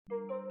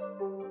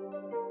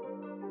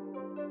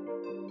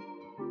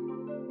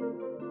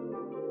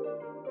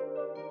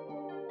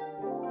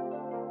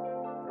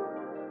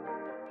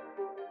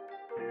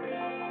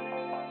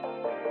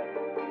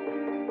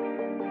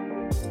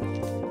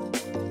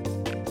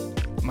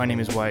My name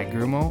is Wyatt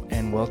Grumo,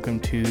 and welcome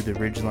to the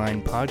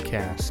Ridgeline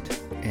podcast.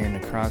 And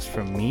across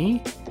from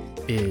me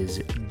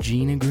is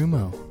Gina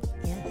Grumo.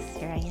 Yes,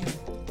 here I am.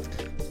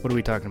 What are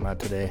we talking about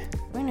today?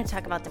 We're going to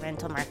talk about the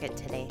rental market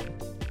today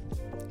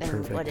and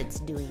Perfect. what it's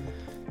doing.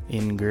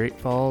 In Great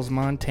Falls,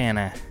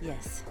 Montana.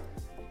 Yes.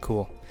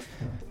 Cool.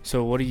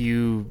 So what are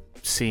you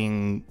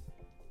seeing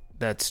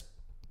that's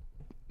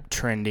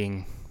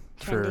trending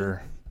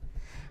for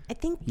I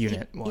think,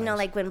 unit-wise?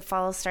 like when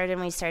fall started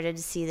and we started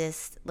to see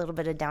this little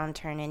bit of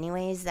downturn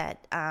anyways,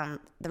 that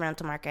the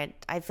rental market,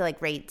 I feel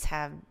like rates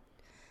have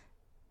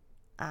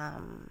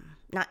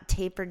not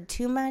tapered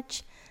too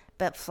much,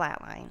 but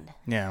flatlined.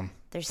 Yeah.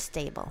 They're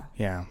stable.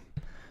 Yeah.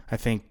 I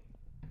think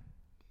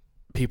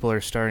people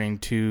are starting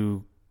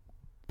to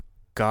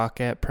gawk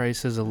at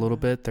prices a little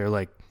bit. They're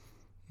like,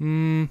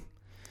 Yeah.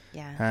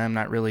 I'm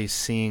not really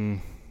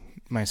seeing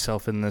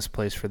myself in this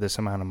place for this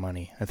amount of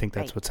money. I think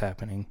that's what's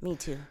happening. Me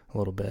too. A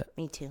little bit.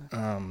 Me too.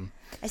 I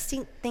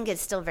think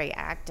it's still very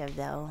active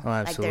though. Oh,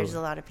 absolutely. Like there's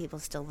a lot of people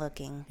still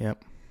looking.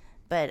 Yep.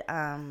 But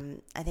I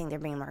think they're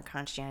being more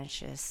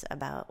conscientious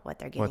about what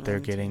they're getting What they're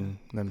into. getting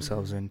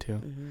themselves into.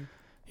 Mm-hmm.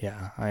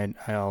 Yeah,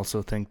 I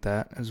also think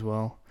that as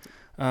well.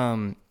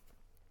 Are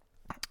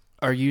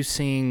you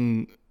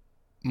seeing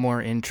more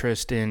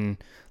interest in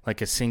like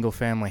a single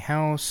family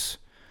house,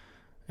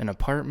 an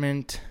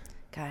apartment?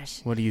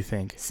 Gosh. What do you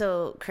think?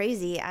 So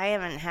crazy. I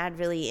haven't had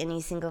really any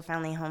single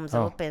family homes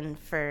open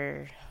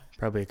for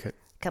probably a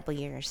couple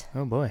years.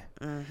 Oh boy.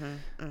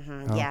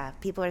 Oh. Yeah,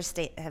 people have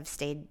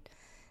stayed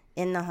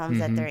in the homes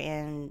that they're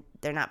in.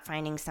 They're not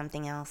finding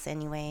something else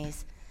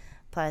anyways.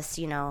 Plus,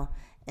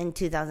 in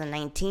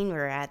 2019 we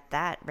were at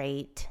that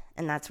rate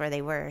and that's where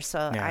they were. So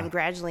I'm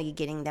gradually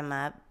getting them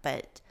up,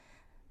 but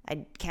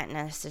I can't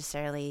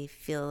necessarily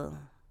feel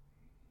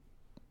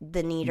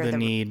the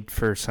need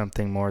for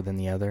something more than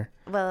the other.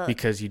 Well,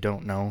 because you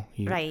don't know.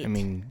 Right. I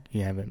mean,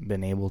 you haven't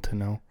been able to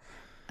know.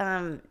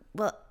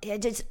 Well,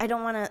 I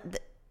don't want to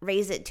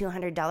raise it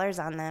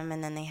 $200 on them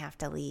and then they have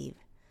to leave.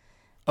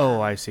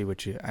 Oh, I see.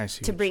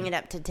 To bring it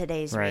up to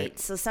today's rate.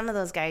 So some of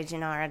those guys,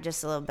 are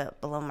just a little bit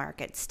below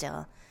market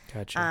still.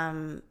 Gotcha.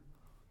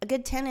 A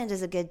good tenant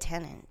is a good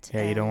tenant.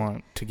 Yeah, you don't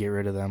want to get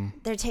rid of them.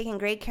 They're taking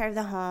great care of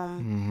the home.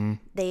 Mm-hmm.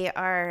 They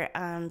are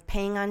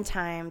paying on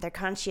time. They're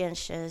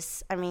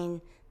conscientious. I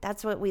mean,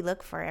 that's what we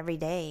look for every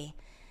day.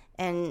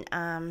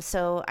 And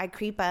so I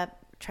creep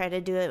up, try to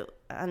do it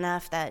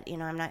enough that,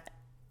 I'm not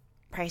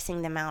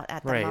pricing them out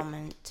at the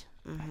moment.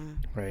 Mm-hmm.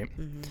 Right.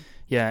 Mm-hmm.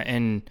 Yeah,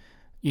 and,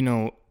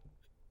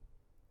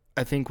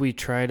 I think we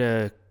try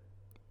to,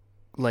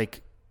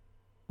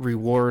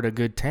 reward a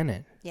good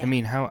tenant. Yeah. I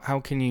mean, how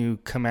can you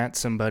come at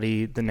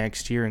somebody the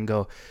next year and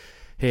go,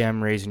 hey,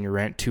 I'm raising your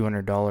rent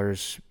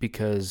 $200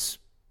 because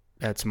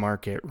that's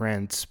market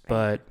rents,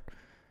 but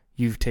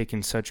you've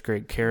taken such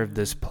great care of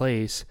this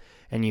place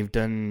and you've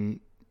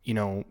done,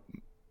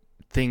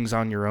 things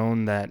on your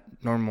own that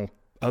normal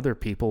other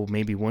people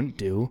maybe wouldn't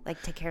do.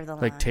 Like take care of the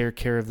lawn. Like take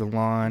care of the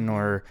lawn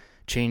or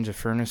change a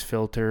furnace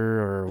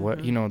filter or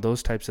what,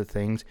 those types of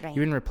things. Right.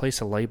 Even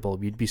replace a light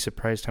bulb. You'd be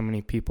surprised how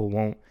many people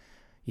won't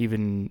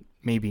even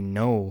maybe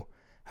know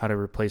how to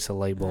replace a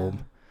light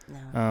bulb.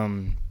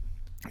 No.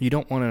 You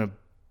don't want to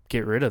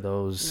get rid of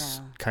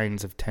those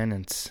kinds of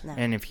tenants. No.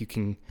 And if you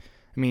can,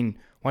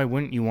 why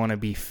wouldn't you want to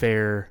be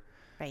fair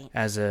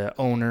as a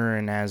owner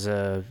and as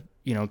a,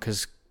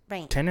 because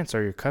tenants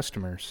are your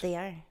customers. They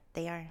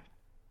are.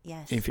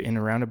 Yes. If in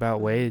a roundabout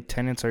way,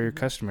 tenants are your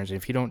customers.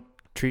 If you don't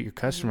treat your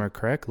customer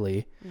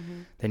correctly,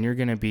 then you're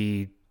going to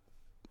be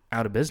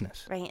out of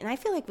business. Right. And I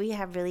feel like we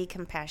have really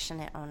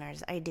compassionate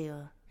owners. I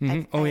do.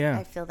 Mm-hmm.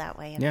 I feel that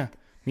way. Yeah,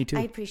 me too.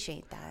 I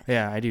appreciate that.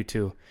 Yeah, I do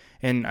too.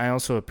 And I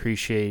also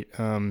appreciate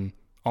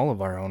all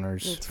of our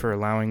owners for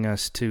allowing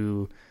us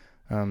to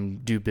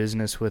do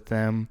business with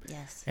them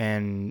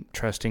and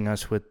trusting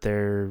us with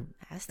their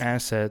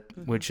asset,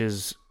 which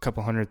is a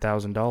couple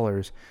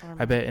 $100,000.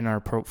 I bet in our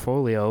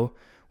portfolio,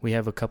 we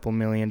have a couple $1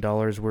 million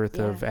worth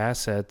of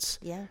assets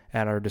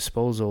at our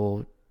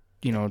disposal,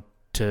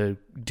 to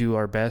do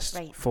our best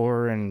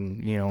for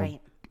and,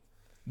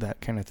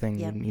 that kind of thing.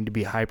 Yep. You need to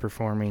be a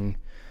high-performing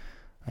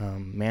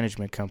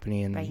management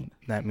company, and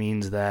that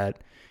means that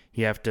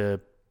you have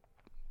to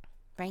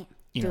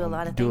do a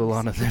lot of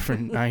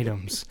different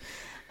items.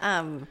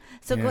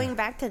 Going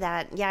back to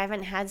that, I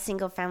haven't had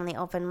single family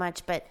open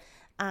much, but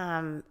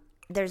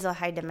there's a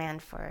high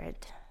demand for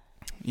it.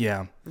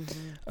 Yeah.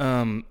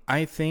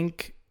 I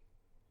think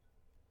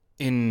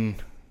in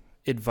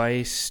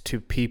advice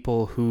to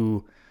people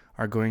who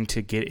are going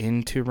to get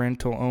into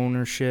rental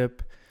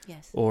ownership,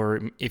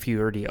 or if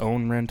you already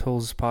own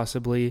rentals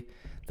possibly,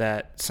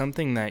 that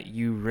something that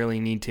you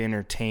really need to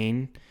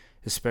entertain,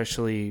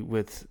 especially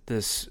with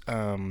this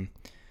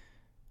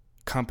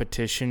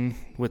competition,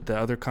 with the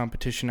other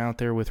competition out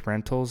there with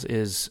rentals,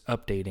 is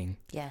updating.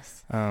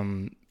 Yes.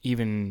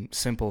 Even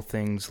simple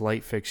things,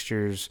 light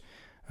fixtures,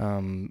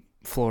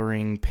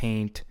 flooring,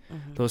 paint,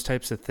 those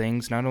types of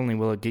things. Not only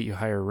will it get you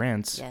higher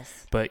rents,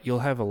 but you'll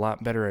have a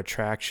lot better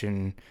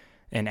attraction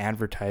and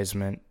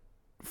advertisement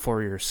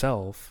for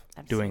yourself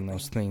doing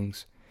those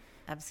things.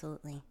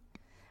 Absolutely.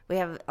 We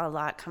have a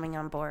lot coming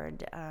on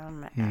board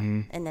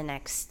in the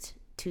next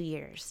 2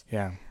 years.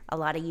 Yeah. A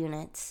lot of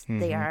units.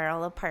 They are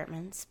all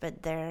apartments,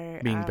 but they're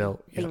being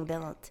built. Being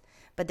built.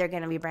 But they're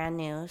going to be brand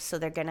new. So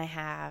they're going to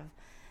have,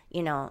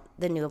 you know,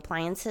 the new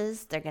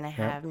appliances. They're going to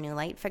have new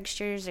light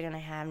fixtures. They're going to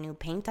have new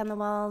paint on the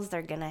walls.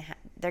 They're going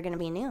to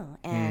be new.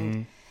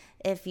 And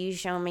if you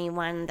show me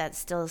one that's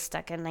still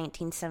stuck in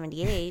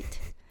 1978...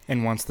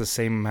 and wants the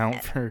same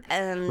amount for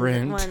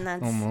rent, one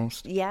that's,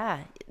 almost. Yeah.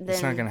 Then,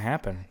 it's not going to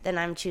happen. Then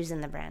I'm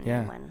choosing the brand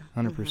new one.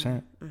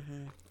 100%.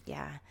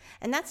 Yeah.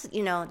 And that's,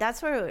 you know,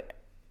 that's where,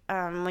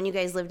 when you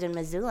guys lived in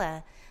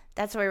Missoula,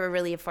 that's where we're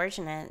really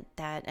fortunate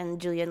that, and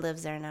Julia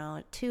lives there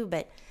now too,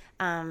 but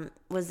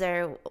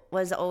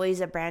was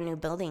always a brand new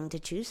building to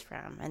choose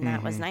from. And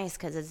that was nice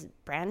because it's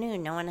brand new.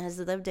 No one has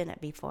lived in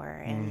it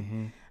before.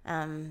 And,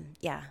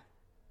 yeah.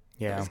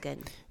 It was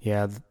good.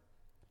 Yeah.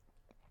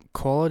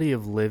 Quality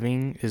of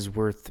living is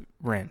worth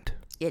rent.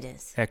 It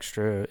is.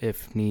 Extra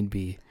if need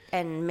be.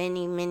 And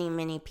many, many,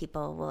 many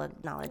people will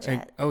acknowledge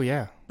that. Oh,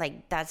 yeah.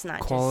 Like, that's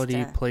not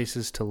quality just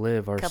places to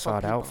live are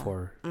sought out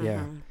for.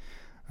 Yeah.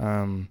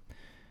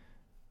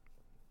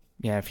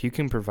 Yeah, if you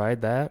can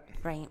provide that,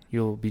 right,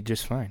 you'll be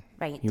just fine.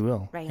 Right. You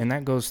will. Right. And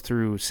that goes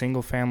through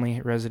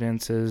single-family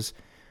residences,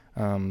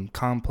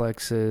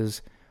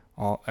 complexes,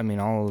 all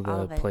of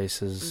the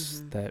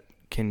places that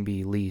can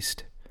be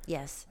leased.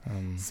 Yes.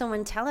 So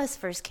when Tellus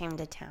first came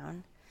to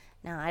town,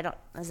 now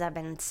has that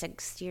been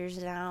 6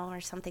 years now or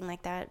something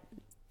like that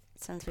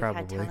since we've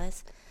had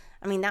Tellus?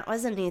 I mean, that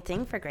was a new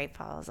thing for Great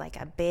Falls, like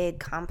a big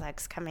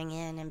complex coming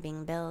in and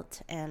being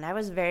built. And I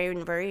was very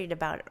worried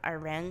about our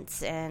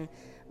rents and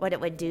what it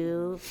would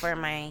do for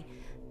my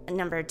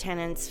number of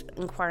tenants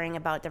inquiring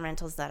about the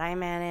rentals that I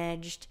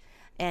managed.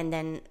 And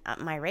then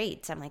my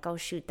rates, I'm like, oh,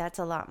 shoot, that's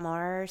a lot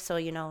more. So,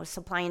 you know,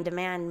 supply and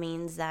demand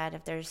means that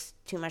if there's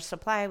too much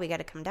supply, we got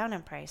to come down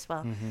in price.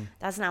 Well,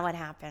 that's not what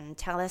happened.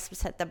 Tellus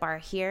set the bar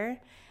here,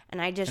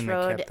 and I just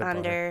rode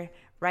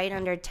right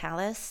under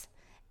Tellus,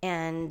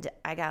 and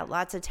I got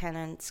lots of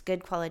tenants,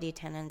 good quality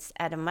tenants,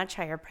 at a much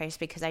higher price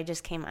because I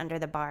just came under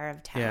the bar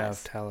of Tellus. Yeah,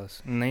 of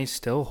Tellus. And they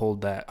still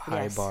hold that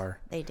high bar.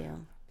 They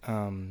do.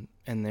 And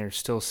they're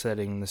still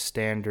setting the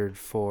standard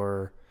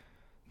for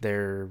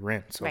their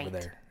rents over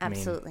there.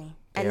 Absolutely.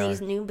 And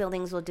these new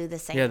buildings will do the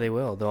same. Yeah, they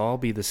will. They'll all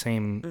be the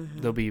same.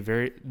 They'll be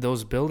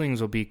those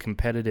buildings will be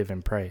competitive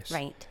in price.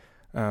 Right.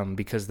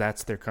 Because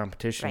that's their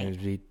competition is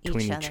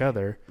between each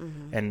other.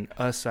 And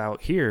us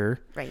out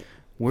here,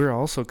 we're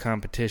also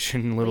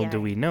competition. Little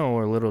do we know,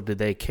 or little do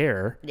they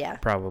care. Yeah.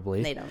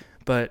 Probably. They don't.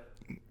 But,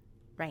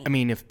 I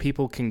mean, if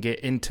people can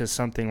get into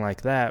something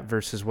like that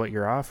versus what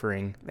you're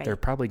offering, they're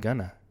probably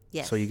gonna.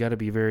 Yes. So you got to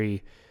be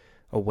very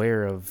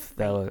aware of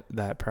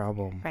that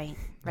problem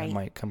that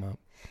might come up.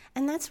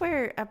 And that's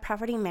where a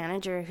property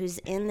manager who's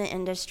in the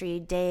industry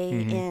day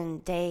in,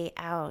 day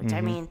out, I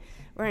mean,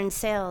 we're in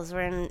sales,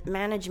 we're in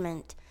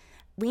management,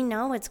 we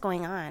know what's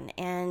going on,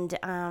 and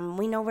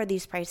we know where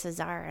these prices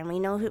are, and we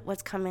know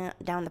what's coming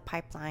down the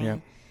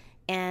pipeline.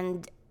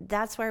 And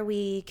that's where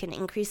we can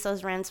increase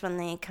those rents when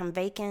they come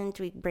vacant.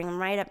 We bring them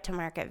right up to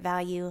market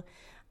value,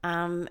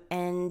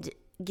 and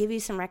give you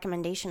some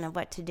recommendation of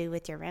what to do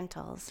with your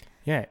rentals.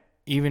 Yeah.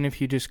 Even if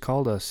you just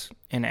called us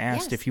and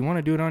asked if you want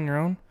to do it on your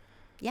own,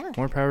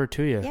 more power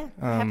to you. Yeah,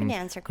 we're happy to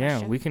answer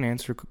questions. Yeah, we can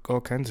answer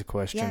all kinds of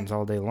questions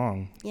all day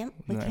long. Yep,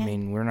 we can. I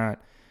mean, we're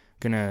not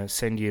going to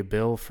send you a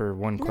bill for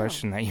one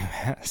question that you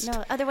asked.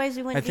 No, otherwise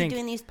we wouldn't be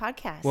doing these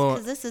podcasts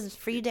because this is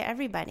free to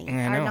everybody,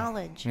 our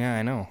knowledge. Yeah,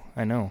 I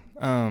know.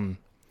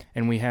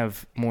 And we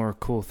have more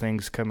cool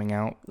things coming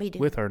out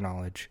with our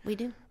knowledge. We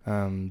do.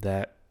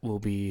 That will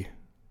be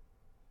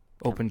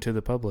open to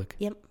the public.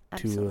 Yep,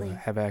 absolutely. To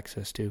have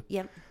access to.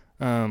 Yep.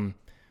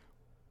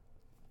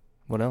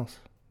 What else?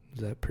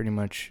 Is that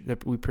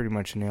we pretty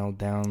much nailed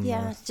down?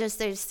 Yeah, it's just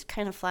there's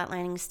kind of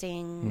flatlining,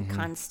 staying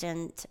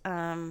constant.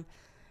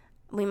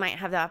 We might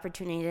have the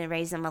opportunity to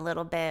raise them a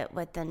little bit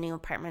with the new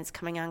apartments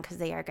coming on because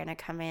they are going to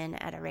come in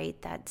at a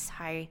rate that's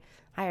higher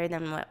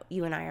than what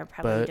you and I are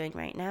probably doing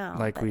right now.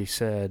 We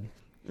said,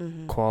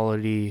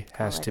 quality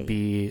has to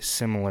be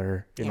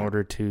similar in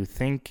order to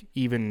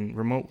even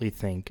remotely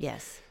think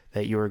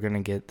that you are going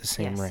to get the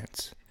same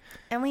rents.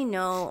 And we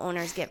know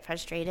owners get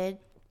frustrated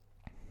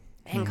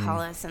and call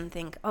us and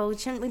think, oh,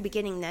 shouldn't we be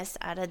getting this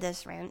out of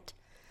this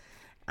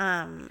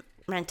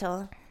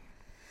rental?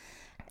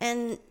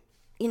 And,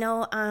 you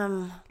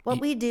know, what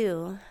we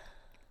do...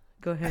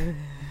 Go ahead.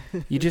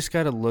 You just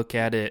got to look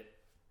at it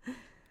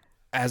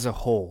as a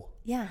whole.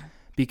 Yeah.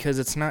 Because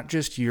it's not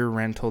just your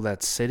rental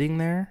that's sitting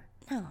there.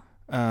 No.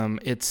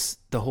 It's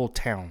the whole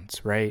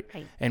town's, right?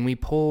 And we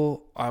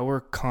pull our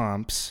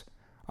comps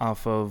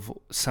off of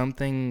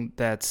something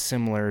that's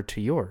similar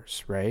to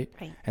yours, right?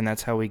 And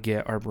that's how we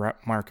get our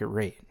market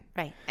rate.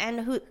 Right.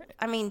 And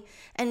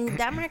and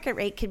that market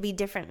rate could be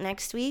different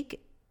next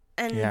week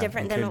and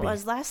different than it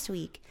was last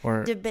week,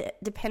 or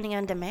depending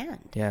on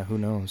demand. Yeah, who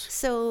knows?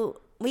 So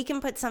we can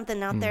put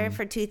something out there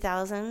for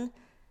 $2,000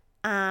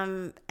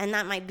 And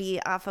that might be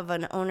off of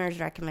an owner's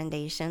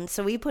recommendation.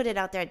 So we put it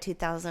out there at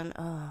 2,000.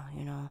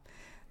 Oh,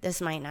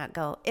 this might not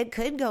go. It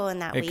could go in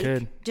that week.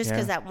 Could. Just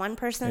because that one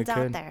person's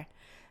out there.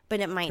 But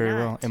it might Very not.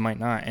 well. It might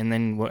not. And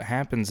then what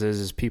happens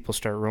is people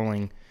start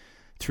rolling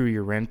through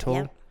your rental.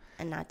 Yep.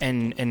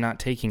 And not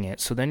taking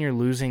it. So then you're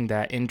losing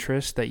that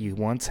interest that you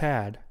once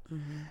had.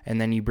 Mm-hmm. And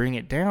then you bring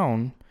it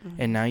down,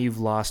 and now you've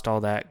lost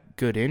all that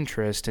good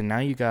interest, and now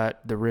you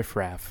got the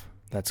riffraff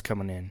that's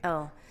coming in.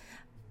 Oh,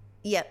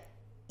 yep.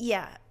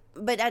 Yeah.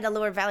 But at a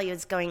lower value,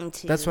 it's going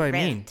to That's what rent. I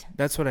mean.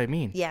 That's what I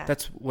mean. Yeah.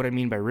 That's what I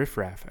mean by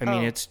riffraff. I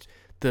mean, it's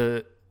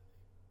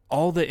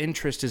all the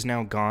interest is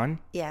now gone.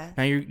 Yeah.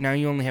 Now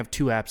you only have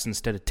 2 apps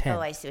instead of 10.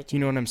 Oh, I see what you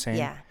mean. You know what I'm saying?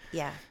 Yeah.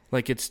 Yeah.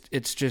 Like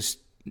it's just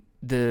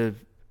the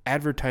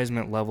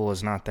advertisement level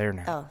is not there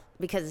now. Oh,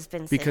 because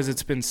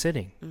it's been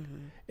sitting. Mm-hmm.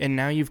 And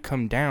now you've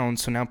come down,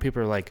 so now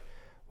people are like,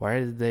 why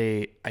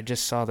did I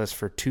just saw this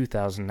for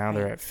 2,000, now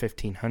they're at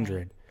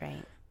 1,500.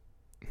 Right.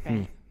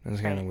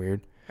 That's kind of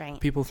weird. Right.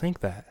 People think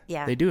that.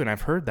 Yeah. They do, and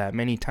I've heard that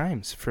many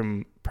times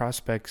from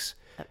prospects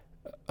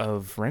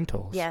of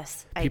rentals.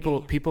 Yes,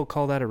 People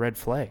call that a red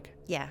flag.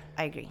 Yeah,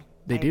 I agree.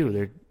 They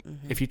do.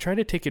 If you try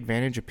to take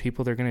advantage of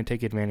people, they're going to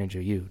take advantage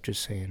of you,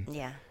 just saying.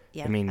 Yeah.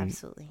 Yeah, I mean,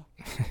 absolutely.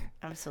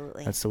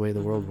 Absolutely. That's the way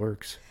the world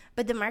works.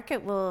 But the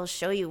market will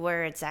show you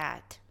where it's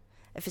at.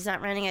 If it's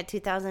not running at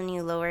 2,000,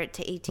 you lower it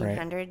to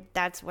 1,800. Right.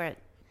 That's where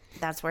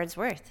it's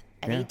worth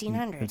at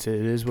 1,800. It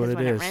is what it is.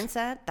 When it rents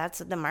at, that's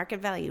the market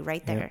value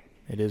right there. Yep.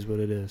 It is what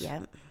it is.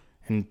 Yep.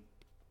 And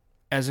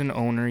as an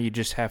owner, you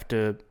just have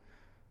to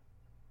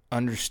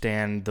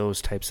understand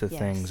those types of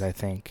things, I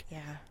think.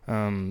 Yeah.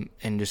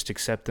 And just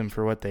accept them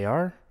for what they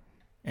are.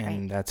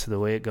 And that's the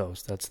way it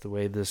goes. That's the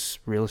way this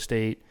real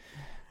estate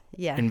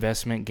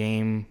investment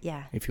game,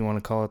 if you want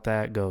to call it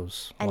that,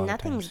 goes. And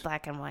nothing's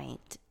black and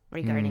white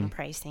regarding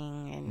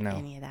pricing and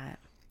any of that.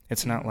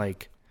 It's not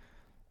like,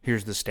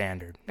 here's the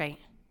standard. Right.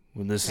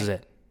 Well, this is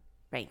it.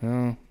 Right.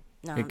 No,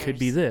 it could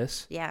be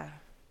this. Yeah.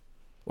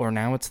 Or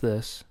now it's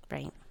this.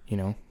 Right.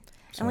 So.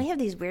 And we have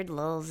these weird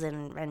lulls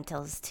in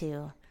rentals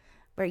too,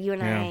 where you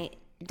and I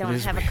don't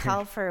have a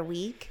call for a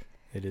week.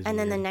 It is. And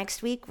then weird. the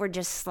next week we're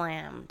just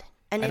slammed.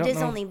 And it is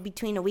only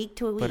between a week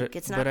to a week.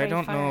 It's not very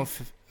far. But I don't know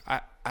if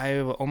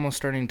I'm almost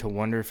starting to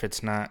wonder if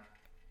it's not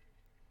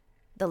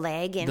the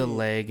lag and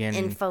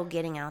info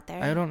getting out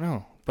there. I don't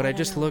know. But I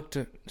just looked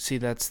at, see,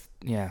 that's,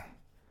 I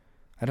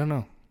don't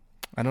know.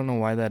 I don't know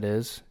why that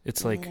is.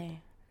 It's like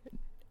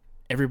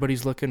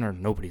everybody's looking or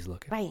nobody's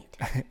looking. Right.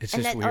 It's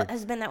and just that weird.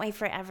 has been that way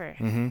forever.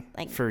 Mm-hmm.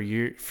 Like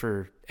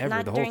forever,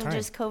 not the whole during time.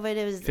 just COVID.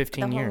 It was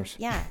 15 years.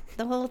 Yeah,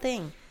 the whole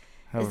thing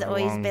has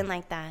always been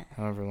like that.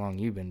 However long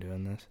you've been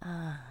doing this.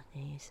 Oh,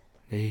 jeez.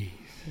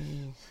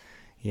 Jeez.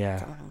 Yeah.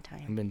 It's a long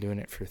time. I've been doing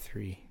it for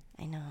 3.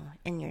 I know.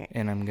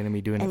 And I'm going to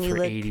be doing it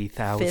for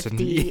 80,000.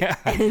 50, yeah.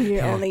 And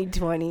you're only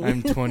 20.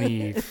 I'm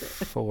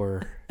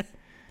 24.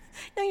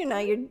 No, you're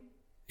not.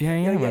 Yeah, I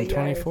am. I'm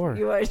 24.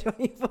 You are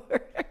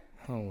 24.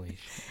 Holy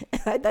shit.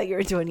 I thought you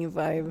were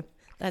 25.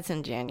 That's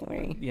in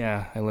January.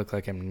 Yeah, I look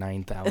like I'm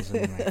 9,000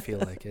 and I feel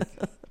like it.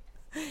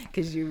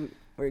 Because you're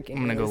working.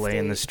 I'm going to go lay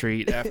in the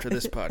street after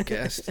this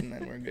podcast and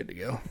then we're good to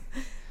go.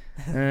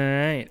 All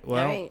right.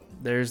 Well,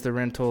 there's the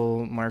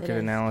rental market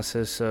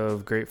analysis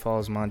of Great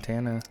Falls,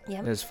 Montana,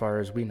 as far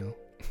as we know.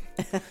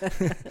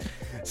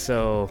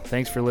 So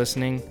thanks for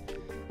listening.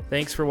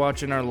 Thanks for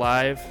watching our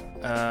live.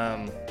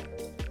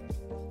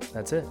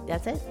 That's it.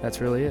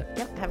 That's really it.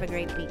 Yep. Have a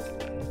great week.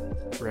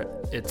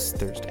 It's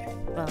Thursday.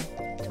 Well,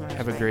 tomorrow.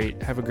 Have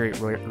a great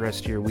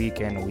rest of your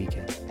week and a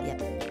weekend.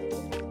 Yep.